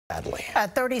Badly. A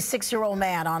 36-year-old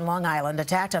man on Long Island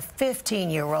attacked a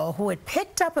 15-year-old who had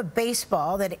picked up a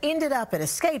baseball that ended up at a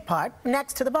skate park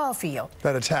next to the ball field.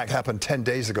 That attack happened 10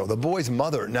 days ago. The boy's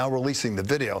mother now releasing the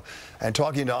video and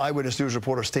talking to Eyewitness News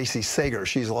reporter Stacey Sager.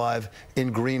 She's live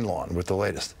in Greenlawn with the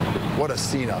latest. What a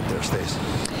scene out there, Stacey.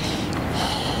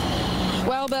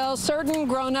 Well, Bill, certain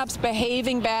grown-ups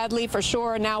behaving badly for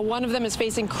sure. Now one of them is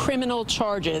facing criminal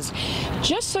charges.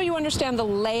 Just so you understand the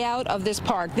layout of this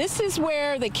park, this is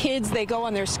where the kids, they go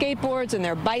on their skateboards and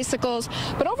their bicycles.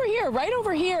 But over here, right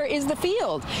over here, is the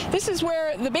field. This is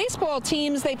where the baseball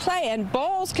teams, they play, and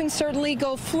balls can certainly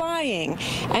go flying.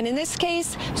 And in this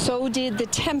case, so did the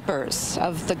tempers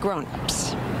of the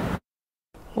grown-ups.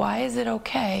 Why is it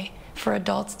okay for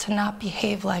adults to not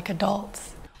behave like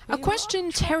adults? A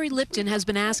question Terry Lipton has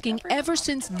been asking ever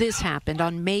since this happened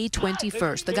on May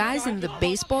 21st. The guys in the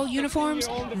baseball uniforms,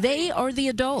 they are the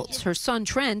adults. Her son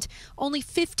Trent, only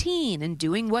 15 and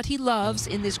doing what he loves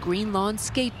in this Greenlawn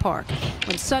skate park,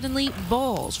 when suddenly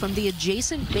balls from the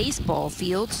adjacent baseball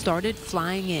field started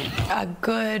flying in. A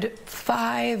good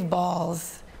 5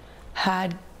 balls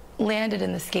had landed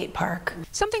in the skate park.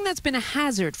 Something that's been a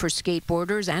hazard for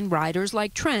skateboarders and riders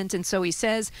like Trent, and so he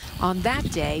says on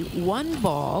that day, one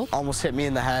ball almost hit me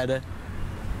in the head,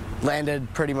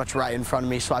 landed pretty much right in front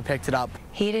of me, so I picked it up.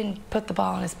 He didn't put the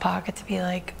ball in his pocket to be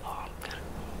like, oh,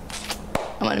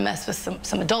 I'm gonna mess with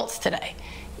some adults today.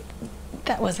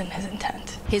 That wasn't his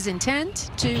intent. His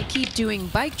intent? To keep doing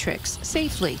bike tricks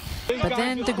safely. But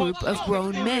then the group of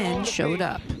grown men showed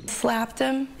up. Slapped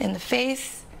him in the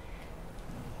face.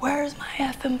 Where's my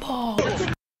effing ball?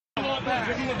 No,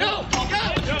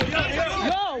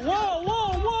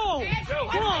 whoa,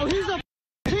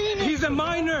 he's a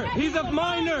minor, he's a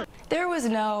minor. There was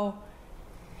no,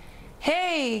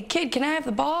 hey, kid, can I have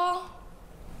the ball?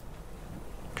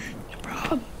 No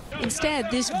problem. Instead,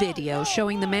 this video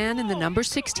showing the man in the number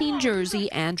 16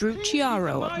 jersey, Andrew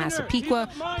Chiaro of Massapequa,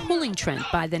 pulling Trent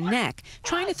by the neck,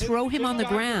 trying to throw him on the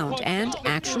ground and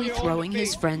actually throwing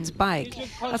his friend's bike.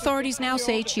 Authorities now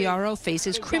say Chiaro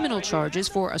faces criminal charges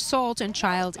for assault and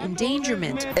child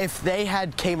endangerment. If they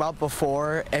had came up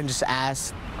before and just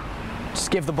asked, just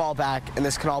give the ball back and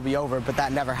this can all be over, but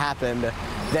that never happened.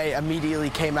 They immediately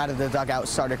came out of the dugout,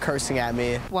 started cursing at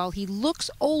me. While he looks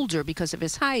older because of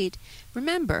his height,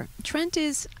 remember, Trent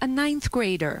is a 9th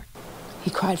grader. He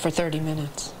cried for 30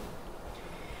 minutes.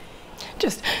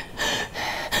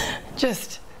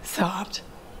 Just sobbed.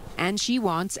 And she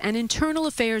wants an internal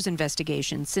affairs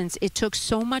investigation since it took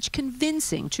so much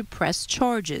convincing to press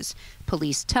charges.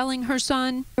 Police telling her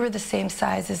son, We were the same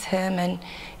size as him, and,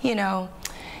 you know,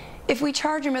 if we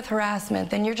charge him with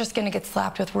harassment, then you're just going to get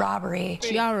slapped with robbery.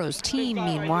 Chiaro's team,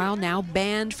 meanwhile, now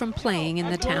banned from playing in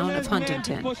the town of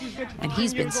Huntington, and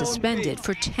he's been suspended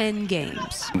for 10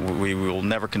 games. We will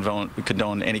never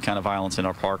condone any kind of violence in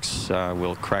our parks.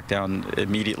 We'll crack down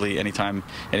immediately anytime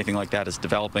anything like that is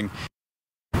developing.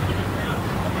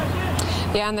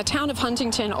 Yeah, and the town of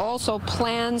Huntington also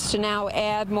plans to now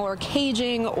add more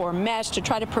caging or mesh to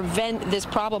try to prevent this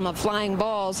problem of flying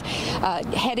balls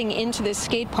heading into this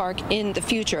skate park in the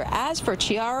future. As for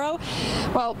Chiaro,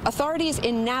 well, authorities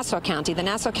in Nassau County, the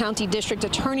Nassau County District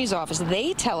Attorney's Office,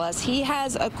 they tell us he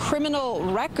has a criminal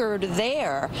record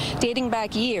there dating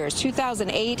back years.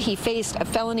 2008, he faced a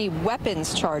felony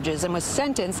weapons charges and was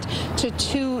sentenced to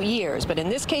 2 years. But in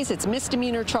this case, it's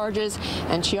misdemeanor charges,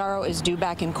 and Chiaro is due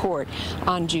back in court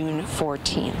on June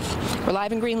 14th. We're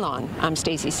live in Greenlawn. I'm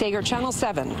Stacey Sager, Channel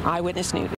 7 Eyewitness News.